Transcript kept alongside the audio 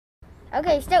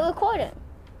Okay, start recording.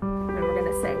 And we're going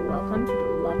to say, welcome to the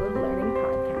Love of Learning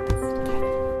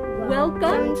podcast.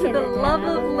 Welcome to the Love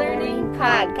of Learning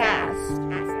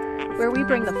podcast, where we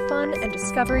bring the fun and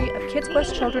discovery of Kids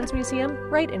Quest Children's Museum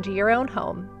right into your own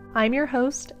home. I'm your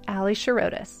host, Ali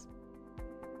Sharotis.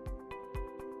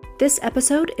 This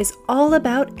episode is all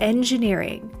about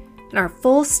engineering, in our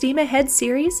full Steam Ahead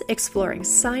series exploring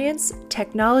science,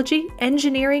 technology,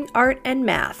 engineering, art, and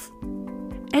math.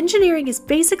 Engineering is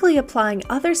basically applying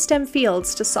other STEM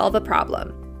fields to solve a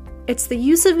problem. It's the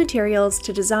use of materials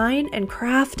to design and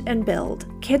craft and build.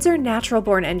 Kids are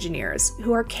natural-born engineers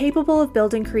who are capable of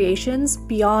building creations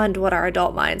beyond what our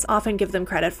adult minds often give them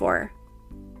credit for.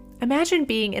 Imagine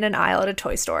being in an aisle at a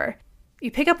toy store. You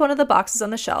pick up one of the boxes on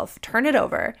the shelf, turn it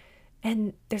over,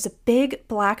 and there's a big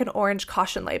black and orange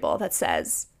caution label that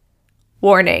says,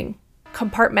 "Warning,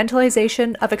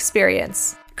 compartmentalization of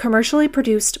experience. Commercially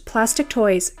produced plastic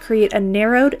toys create a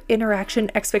narrowed interaction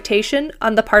expectation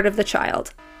on the part of the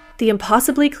child. The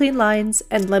impossibly clean lines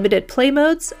and limited play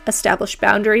modes establish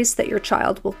boundaries that your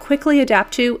child will quickly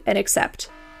adapt to and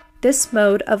accept. This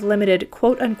mode of limited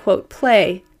quote-unquote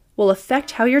play will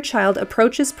affect how your child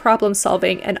approaches problem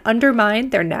solving and undermine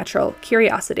their natural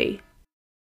curiosity."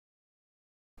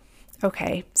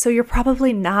 Okay, so you're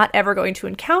probably not ever going to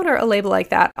encounter a label like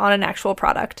that on an actual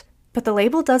product. But the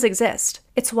label does exist.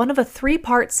 It's one of a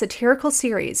 3-part satirical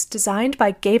series designed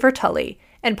by Gaver Tully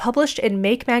and published in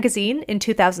Make magazine in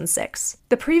 2006.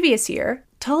 The previous year,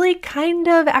 Tully kind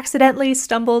of accidentally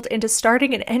stumbled into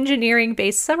starting an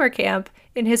engineering-based summer camp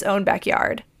in his own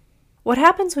backyard. What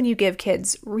happens when you give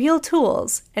kids real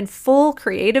tools and full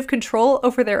creative control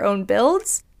over their own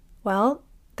builds? Well,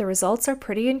 the results are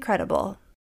pretty incredible.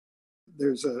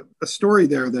 There's a story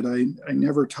there that I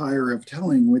never tire of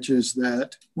telling, which is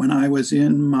that when I was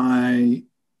in my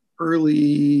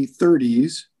early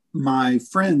 30s, my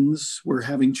friends were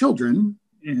having children.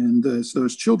 And as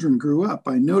those children grew up,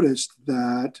 I noticed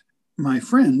that my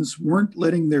friends weren't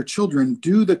letting their children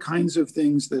do the kinds of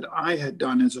things that I had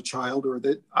done as a child or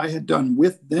that I had done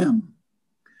with them.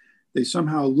 They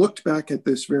somehow looked back at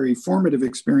this very formative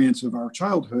experience of our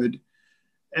childhood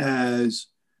as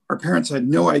our parents had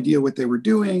no idea what they were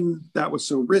doing. That was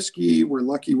so risky. We're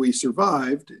lucky we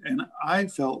survived. And I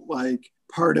felt like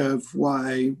part of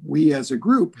why we as a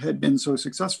group had been so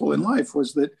successful in life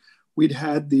was that we'd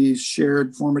had these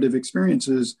shared formative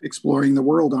experiences exploring the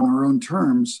world on our own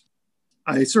terms.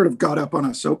 I sort of got up on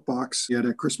a soapbox at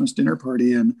a Christmas dinner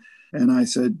party and I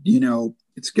said,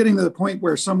 it's getting to the point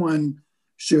where someone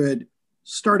should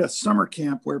start a summer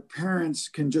camp where parents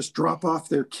can just drop off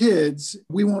their kids.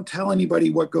 We won't tell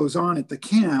anybody what goes on at the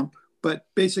camp, but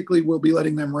basically we'll be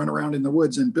letting them run around in the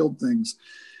woods and build things.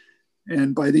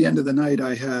 And by the end of the night,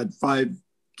 I had 5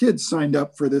 kids signed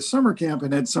up for this summer camp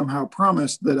and had somehow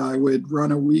promised that I would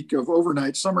run a week of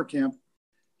overnight summer camp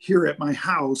here at my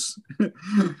house,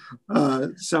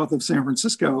 south of San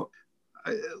Francisco.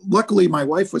 Luckily, my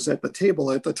wife was at the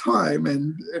table at the time,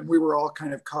 and we were all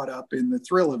kind of caught up in the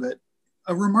thrill of it.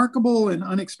 A remarkable and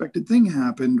unexpected thing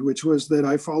happened, which was that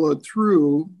I followed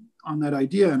through on that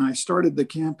idea and I started the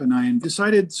camp and I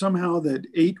decided somehow that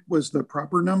 8 was the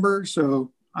proper number.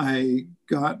 So I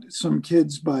got some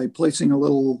kids by placing a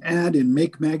little ad in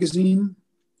Make magazine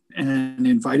and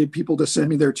invited people to send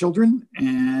me their children,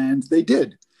 and they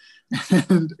did.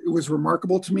 And it was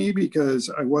remarkable to me because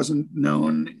I wasn't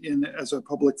known as a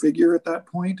public figure at that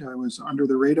point. I was under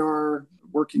the radar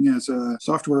working as a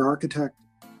software architect.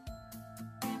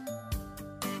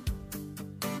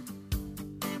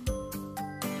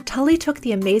 Tully took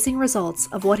the amazing results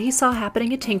of what he saw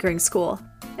happening at Tinkering School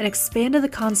and expanded the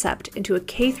concept into a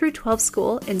K-12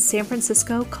 school in San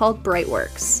Francisco called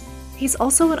Brightworks. He's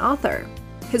also an author.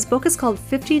 His book is called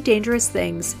 50 Dangerous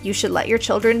Things You Should Let Your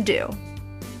Children Do.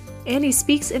 And he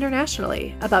speaks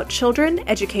internationally about children,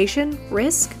 education,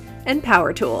 risk, and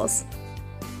power tools.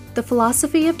 The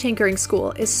philosophy of Tinkering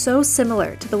School is so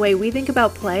similar to the way we think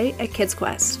about play at Kids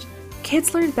Quest.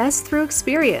 Kids learn best through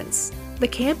experience. The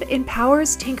camp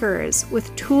empowers tinkerers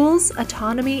with tools,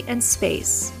 autonomy, and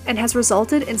space, and has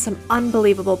resulted in some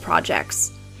unbelievable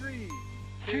projects. 3,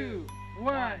 2,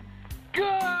 1,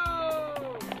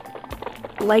 go!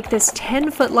 Like this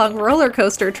 10-foot-long roller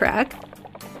coaster track,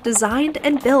 designed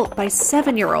and built by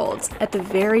 7-year-olds at the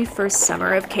very first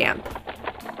summer of camp.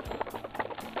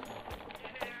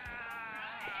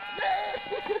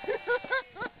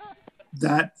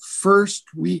 That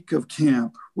first week of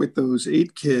camp with those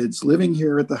 8 kids living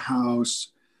here at the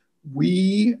house,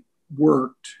 we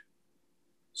worked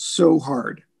so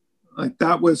hard. Like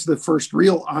that was the first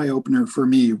real eye-opener for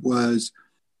me, was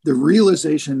the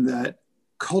realization that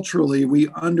culturally, we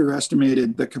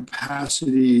underestimated the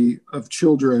capacity of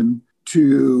children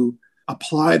to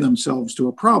apply themselves to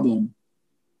a problem.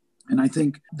 And I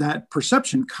think that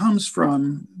perception comes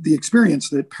from the experience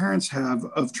that parents have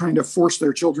of trying to force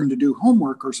their children to do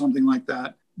homework or something like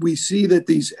that. We see that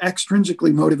these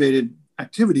extrinsically motivated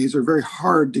activities are very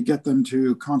hard to get them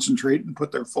to concentrate and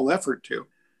put their full effort to.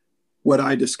 What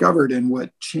I discovered and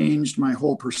what changed my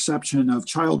whole perception of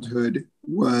childhood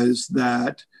was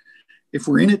that if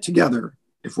we're in it together,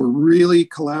 if we're really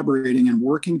collaborating and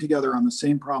working together on the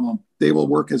same problem, they will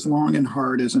work as long and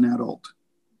hard as an adult.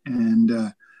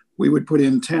 And we would put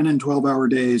in 10 and 12-hour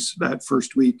days that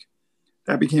first week.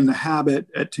 That became the habit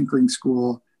at Tinkering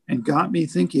School and got me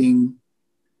thinking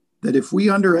that if we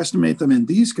underestimate them in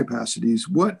these capacities,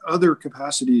 what other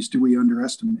capacities do we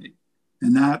underestimate?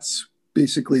 And that's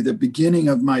basically the beginning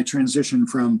of my transition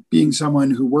from being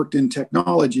someone who worked in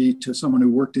technology to someone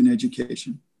who worked in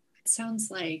education. It sounds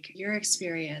like your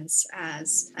experience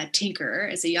as a tinker,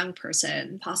 as a young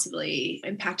person, possibly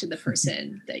impacted the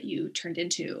person that you turned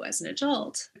into as an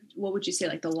adult. What would you say,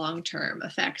 like the long-term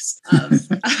effects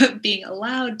of being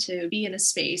allowed to be in a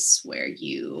space where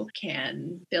you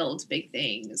can build big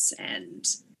things and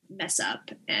mess up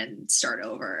and start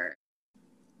over?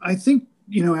 I think,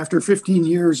 after 15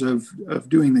 years of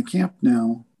doing the camp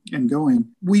now and going,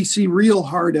 we see real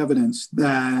hard evidence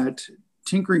that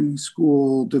Tinkering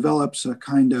School develops a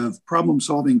kind of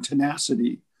problem-solving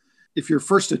tenacity. If your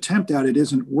first attempt at it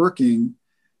isn't working,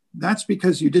 that's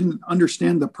because you didn't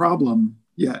understand the problem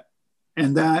yet.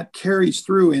 And that carries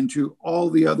through into all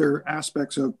the other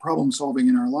aspects of problem-solving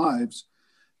in our lives.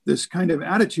 This kind of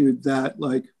attitude that,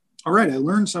 like, all right, I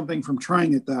learned something from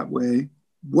trying it that way.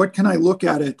 What can I look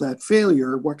at that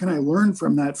failure? What can I learn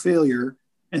from that failure?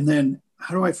 And then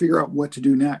how do I figure out what to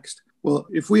do next? Well,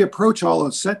 if we approach all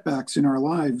the setbacks in our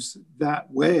lives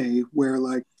that way, where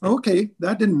like, okay,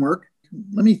 that didn't work.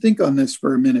 Let me think on this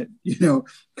for a minute,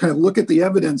 kind of look at the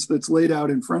evidence that's laid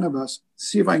out in front of us,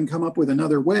 see if I can come up with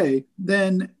another way,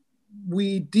 then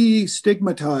we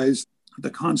destigmatize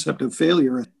the concept of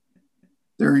failure.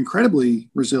 They're incredibly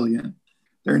resilient.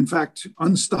 They're in fact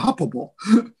unstoppable.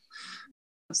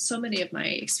 So many of my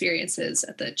experiences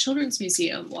at the Children's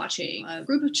Museum watching a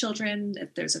group of children,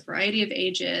 there's a variety of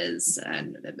ages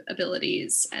and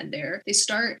abilities, and they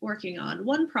start working on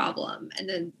one problem, and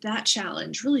then that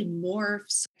challenge really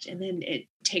morphs, and then it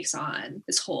takes on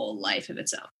this whole life of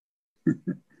its own.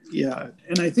 Yeah,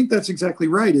 and I think that's exactly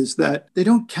right, is that they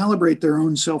don't calibrate their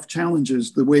own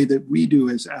self-challenges the way that we do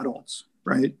as adults,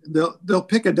 right? They'll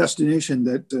pick a destination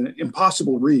that's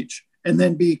impossible to reach, and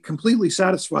then be completely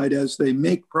satisfied as they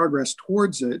make progress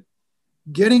towards it,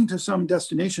 getting to some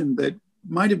destination that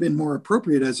might have been more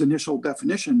appropriate as initial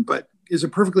definition, but is a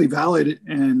perfectly valid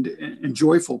and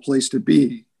joyful place to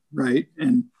be, right?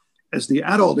 And as the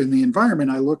adult in the environment,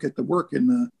 I look at the work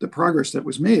and the progress that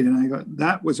was made, and I go,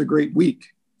 that was a great week.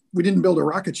 We didn't build a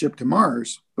rocket ship to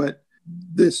Mars, but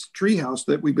this treehouse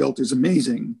that we built is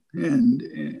amazing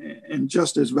and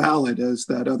just as valid as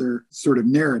that other sort of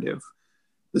narrative.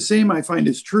 The same I find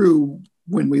is true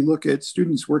when we look at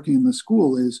students working in the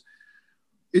school is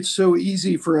it's so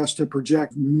easy for us to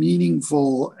project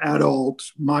meaningful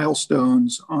adult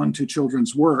milestones onto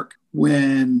children's work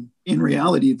when in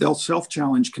reality, they'll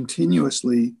self-challenge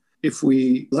continuously if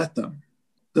we let them.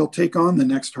 They'll take on the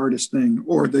next hardest thing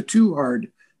or the too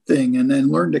hard thing and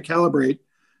then learn to calibrate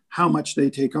how much they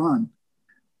take on.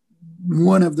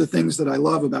 One of the things that I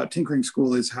love about Tinkering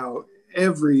School is how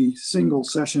every single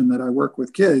session that I work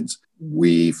with kids,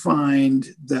 we find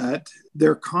that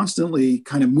they're constantly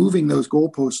kind of moving those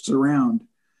goalposts around.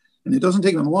 And it doesn't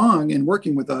take them long in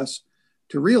working with us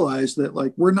to realize that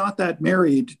like we're not that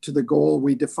married to the goal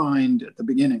we defined at the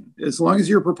beginning. As long as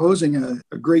you're proposing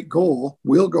a great goal,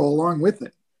 we'll go along with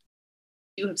it.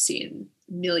 You have seen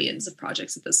millions of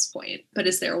projects at this point, but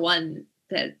is there one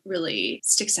that really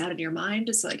sticks out in your mind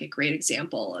as like a great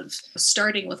example of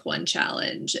starting with one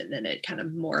challenge and then it kind of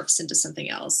morphs into something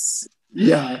else?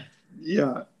 Yeah.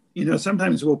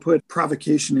 Sometimes we'll put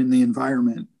provocation in the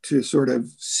environment to sort of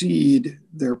seed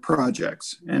their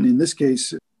projects. And in this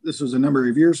case, this was a number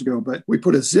of years ago, but we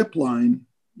put a zip line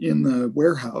in the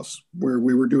warehouse where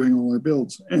we were doing all our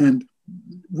builds. And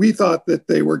we thought that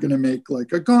they were going to make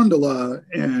like a gondola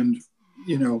and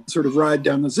sort of ride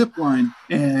down the zip line.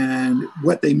 And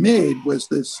what they made was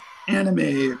this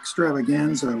anime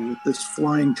extravaganza with this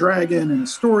flying dragon and a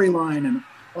storyline and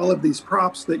all of these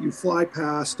props that you fly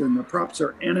past. And the props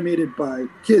are animated by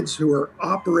kids who are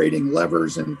operating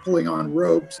levers and pulling on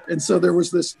ropes. And so there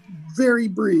was this very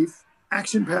brief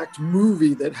action-packed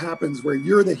movie that happens where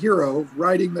you're the hero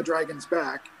riding the dragon's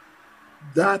back.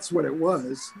 that's what it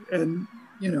was. And,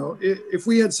 if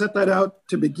we had set that out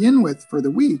to begin with for the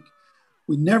week,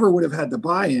 we never would have had the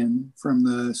buy-in from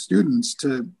the students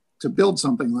to build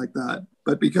something like that.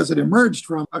 But because it emerged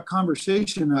from a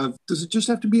conversation of, does it just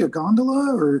have to be a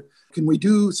gondola, or can we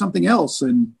do something else?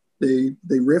 And they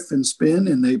riff and spin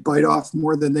and they bite off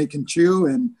more than they can chew,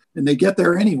 and they get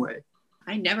there anyway.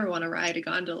 I never want to ride a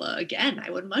gondola again. I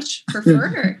would much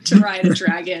prefer to ride a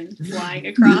dragon flying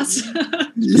across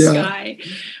the sky.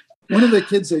 One of the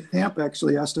kids at camp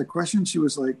actually asked a question. She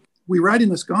was like, we ride in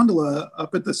this gondola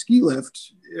up at the ski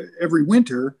lift every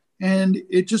winter, and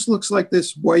it just looks like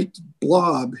this white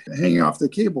blob hanging off the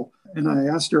cable. And I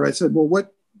asked her, I said, well,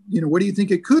 what do you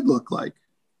think it could look like?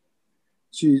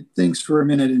 She thinks for a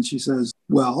minute and she says,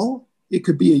 well, it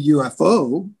could be a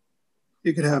UFO.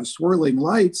 It could have swirling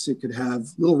lights. It could have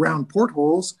little round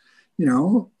portholes,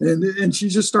 and she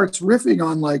just starts riffing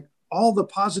on like all the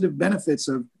positive benefits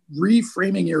of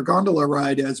reframing your gondola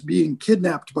ride as being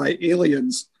kidnapped by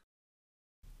aliens.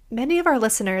 Many of our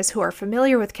listeners who are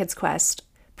familiar with Kids Quest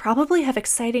probably have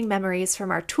exciting memories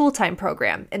from our Tool Time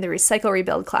program in the Recycle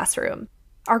Rebuild classroom.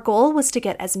 Our goal was to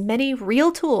get as many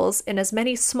real tools in as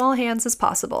many small hands as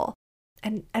possible.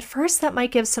 And at first that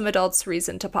might give some adults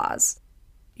reason to pause.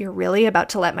 You're really about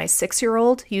to let my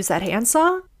 6-year-old use that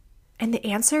handsaw? And the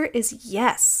answer is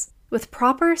yes. With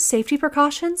proper safety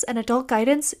precautions and adult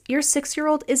guidance, your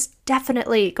 6-year-old is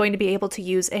definitely going to be able to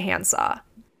use a handsaw.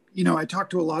 I talk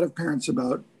to a lot of parents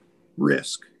about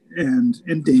risk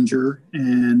and danger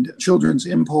and children's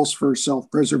impulse for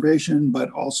self-preservation, but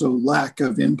also lack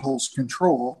of impulse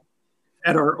control.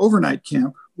 At our overnight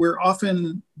camp, we're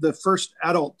often the first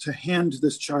adult to hand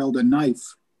this child a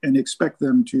knife and expect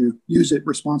them to use it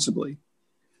responsibly.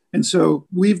 And so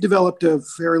we've developed a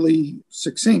fairly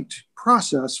succinct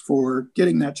process for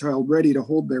getting that child ready to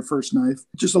hold their first knife.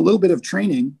 Just a little bit of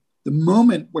training. The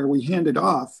moment where we hand it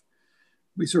off,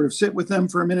 we sort of sit with them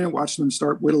for a minute, watch them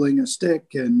start whittling a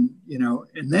stick, and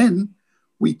then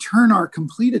we turn our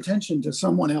complete attention to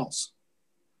someone else.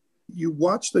 You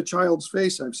watch the child's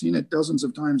face. I've seen it dozens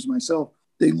of times myself.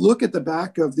 They look at the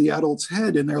back of the adult's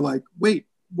head and they're like, wait,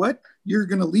 what? You're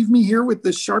going to leave me here with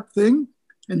this sharp thing?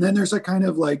 And then there's a kind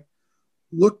of like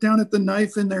look down at the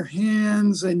knife in their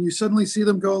hands, and you suddenly see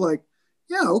them go like,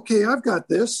 yeah, okay, I've got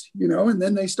this, and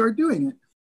then they start doing it.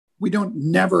 We don't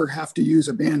never have to use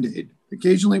a Band-Aid.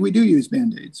 Occasionally we do use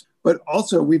Band-Aids, but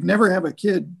also we've never have a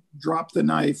kid drop the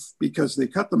knife because they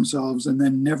cut themselves and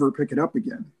then never pick it up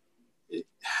again. It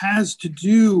has to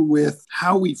do with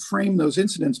how we frame those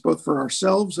incidents, both for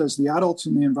ourselves as the adults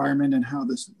in the environment and how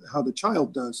the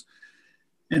child does.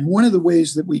 And one of the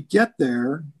ways that we get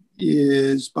there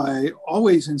is by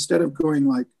always, instead of going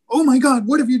like, oh my God,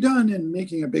 what have you done? And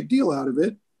making a big deal out of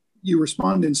it, you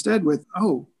respond instead with,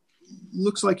 oh,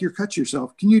 looks like you cut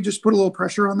yourself. Can you just put a little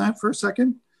pressure on that for a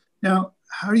second? Now,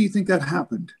 how do you think that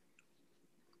happened?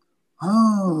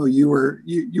 Oh, you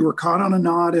were caught on a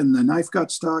knot and the knife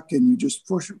got stuck and you just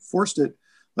forced it.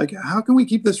 Like, how can we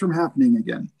keep this from happening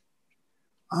again?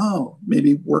 Oh,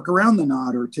 maybe work around the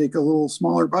knot or take a little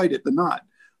smaller bite at the knot.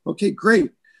 Okay,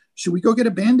 great. Should we go get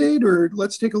a Band-Aid, or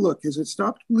let's take a look? Has it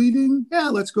stopped bleeding? Yeah,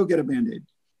 let's go get a Band-Aid.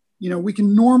 We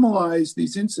can normalize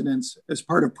these incidents as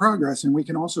part of progress, and we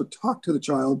can also talk to the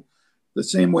child the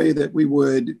same way that we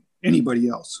would anybody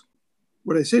else.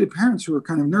 What I say to parents who are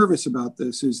kind of nervous about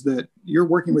this is that you're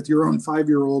working with your own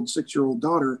 5-year-old, 6-year-old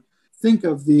daughter. Think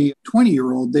of the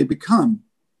 20-year-old they become.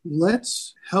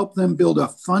 Let's help them build a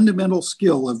fundamental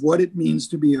skill of what it means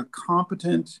to be a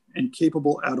competent and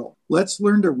capable adult. Let's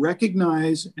learn to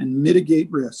recognize and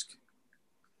mitigate risk.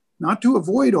 Not to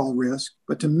avoid all risk,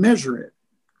 but to measure it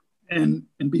and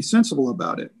be sensible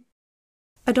about it.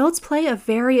 Adults play a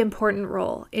very important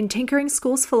role in Tinkering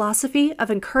School's philosophy of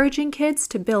encouraging kids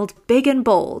to build big and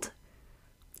bold.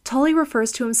 Tully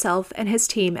refers to himself and his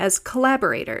team as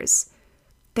collaborators.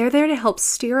 They're there to help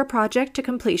steer a project to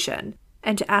completion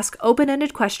and to ask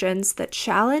open-ended questions that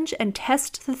challenge and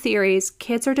test the theories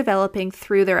kids are developing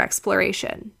through their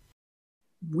exploration.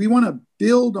 We want to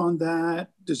build on that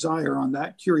desire, on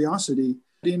that curiosity,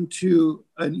 into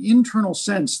an internal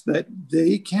sense that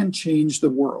they can change the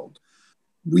world.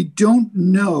 We don't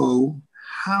know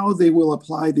how they will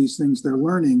apply these things they're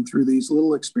learning through these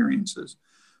little experiences.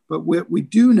 But what we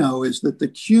do know is that the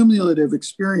cumulative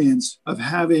experience of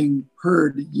having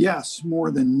heard yes more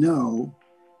than no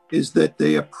is that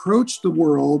they approach the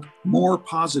world more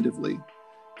positively.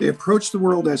 They approach the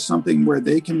world as something where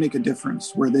they can make a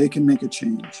difference, where they can make a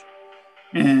change.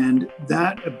 And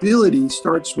that ability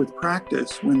starts with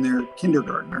practice when they're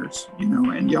kindergartners,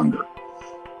 and younger.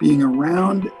 being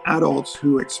around adults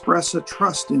who express a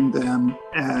trust in them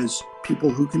as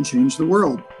people who can change the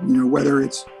world. Whether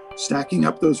it's stacking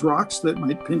up those rocks that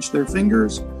might pinch their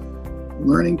fingers,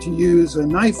 learning to use a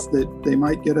knife that they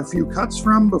might get a few cuts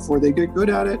from before they get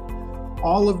good at it.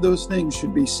 All of those things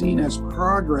should be seen as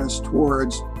progress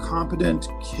towards competent,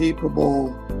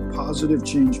 capable, positive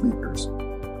change makers.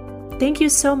 Thank you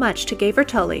so much to Gay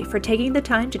Vertulli for taking the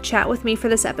time to chat with me for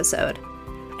this episode.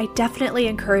 I definitely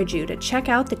encourage you to check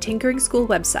out the Tinkering School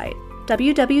website,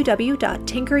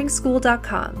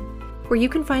 www.tinkeringschool.com, where you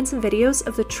can find some videos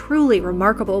of the truly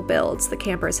remarkable builds the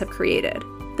campers have created.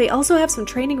 They also have some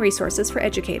training resources for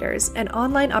educators and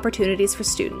online opportunities for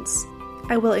students.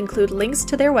 I will include links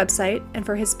to their website and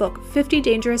for his book, 50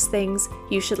 Dangerous Things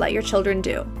You Should Let Your Children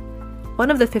Do. One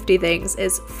of the 50 things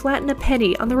is flatten a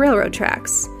penny on the railroad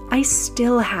tracks. I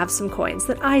still have some coins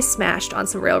that I smashed on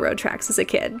some railroad tracks as a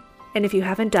kid. And if you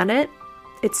haven't done it,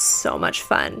 it's so much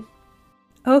fun.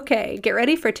 Okay, get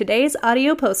ready for today's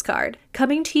audio postcard,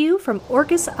 coming to you from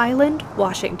Orcas Island,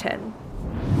 Washington.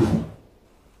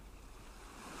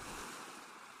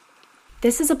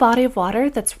 This is a body of water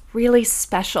that's really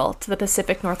special to the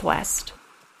Pacific Northwest.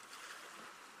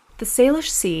 The Salish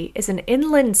Sea is an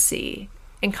inland sea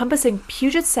encompassing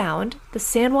Puget Sound, the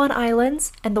San Juan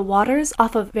Islands, and the waters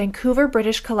off of Vancouver,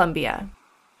 British Columbia.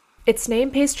 Its name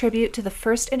pays tribute to the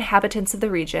first inhabitants of the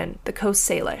region, the Coast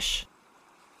Salish.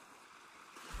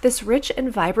 This rich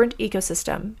and vibrant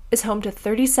ecosystem is home to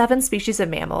 37 species of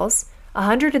mammals,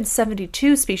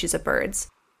 172 species of birds,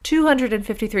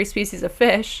 253 species of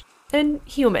fish, and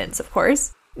humans, of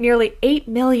course. Nearly 8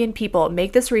 million people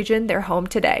make this region their home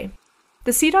today.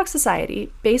 The Sea Dock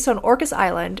Society, based on Orcas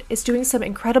Island, is doing some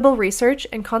incredible research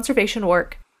and conservation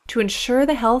work to ensure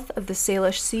the health of the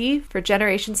Salish Sea for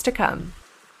generations to come.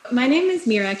 My name is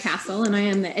Mira Castle, and I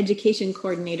am the education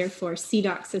coordinator for Sea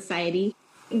Dock Society.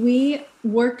 We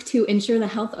work to ensure the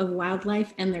health of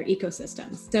wildlife and their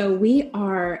ecosystems. So we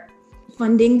are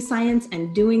funding science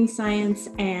and doing science,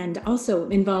 and also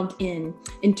involved in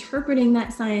interpreting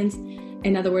that science.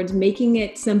 In other words, making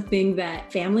it something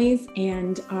that families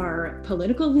and our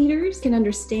political leaders can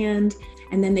understand,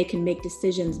 and then they can make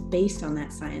decisions based on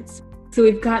that science. So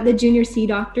we've got the Junior Sea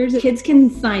Doctors. Kids can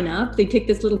sign up. They take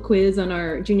this little quiz on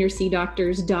our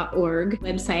juniorseadoctors.org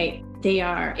website. They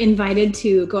are invited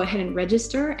to go ahead and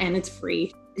register, and it's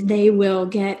free. They will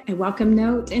get a welcome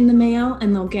note in the mail,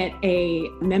 and they'll get a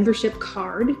membership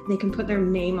card they can put their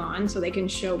name on so they can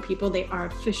show people they are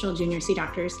official Junior Sea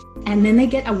Doctors. And then they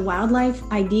get a wildlife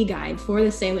ID guide for the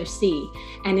Salish Sea.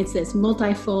 And it's this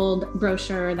multi-fold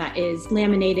brochure that is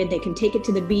laminated. They can take it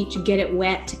to the beach, get it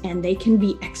wet, and they can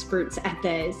be experts at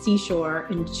the seashore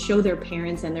and show their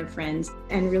parents and their friends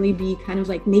and really be kind of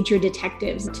like nature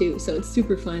detectives too. So it's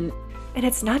super fun. And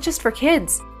it's not just for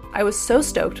kids. I was so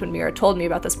stoked when Mira told me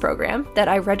about this program that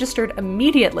I registered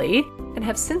immediately and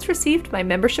have since received my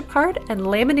membership card and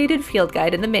laminated field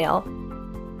guide in the mail.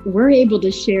 We're able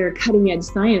to share cutting-edge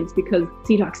science because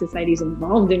Sea Dock Society is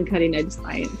involved in cutting-edge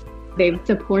science. They've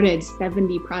supported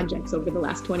 70 projects over the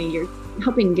last 20 years,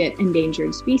 helping get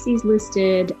endangered species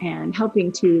listed and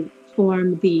helping to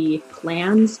form the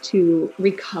plans to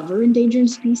recover endangered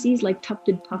species like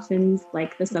tufted puffins,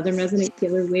 like the southern resident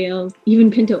killer whales, even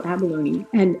pinto abalone.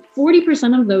 And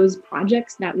 40% of those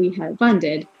projects that we have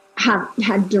funded have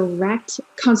had direct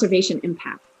conservation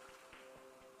impact.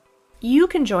 You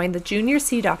can join the Junior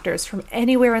Sea Doctors from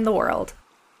anywhere in the world.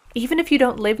 Even if you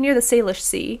don't live near the Salish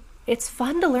Sea, it's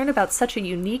fun to learn about such a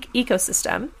unique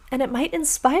ecosystem, and it might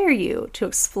inspire you to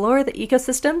explore the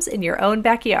ecosystems in your own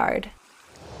backyard.